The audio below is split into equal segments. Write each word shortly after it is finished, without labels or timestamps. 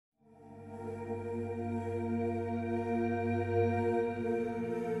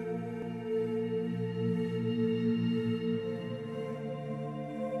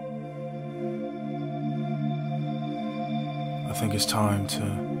think it's time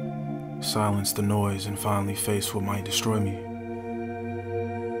to silence the noise and finally face what might destroy me.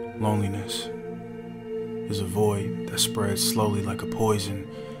 Loneliness is a void that spreads slowly like a poison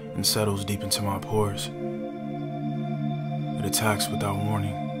and settles deep into my pores. It attacks without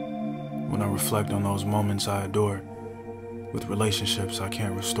warning when I reflect on those moments I adore with relationships I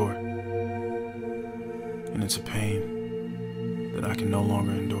can't restore. And it's a pain that I can no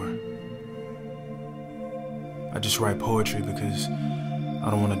longer endure. I just write poetry because I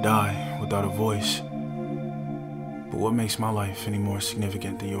don't want to die without a voice. But what makes my life any more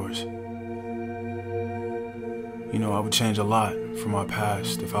significant than yours? You know, I would change a lot from my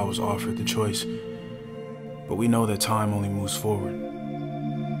past if I was offered the choice. But we know that time only moves forward.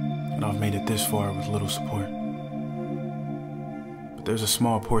 And I've made it this far with little support. But there's a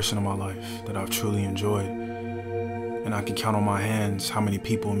small portion of my life that I've truly enjoyed. And I can count on my hands how many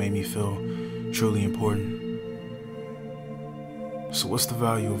people made me feel truly important. So what's the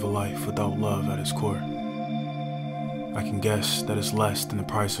value of a life without love at its core? I can guess that it's less than the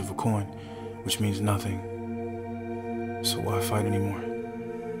price of a coin, which means nothing. So why fight anymore?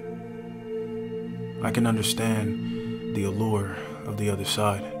 I can understand the allure of the other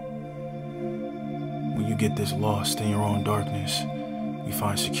side. When you get this lost in your own darkness, you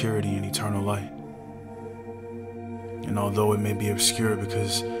find security in eternal light. And although it may be obscure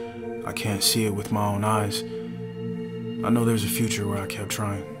because I can't see it with my own eyes, I know there's a future where I kept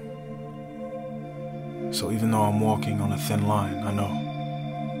trying. So even though I'm walking on a thin line, I know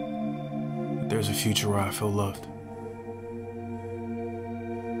that there's a future where I feel loved.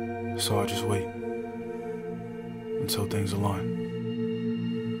 So I'll just wait until things align.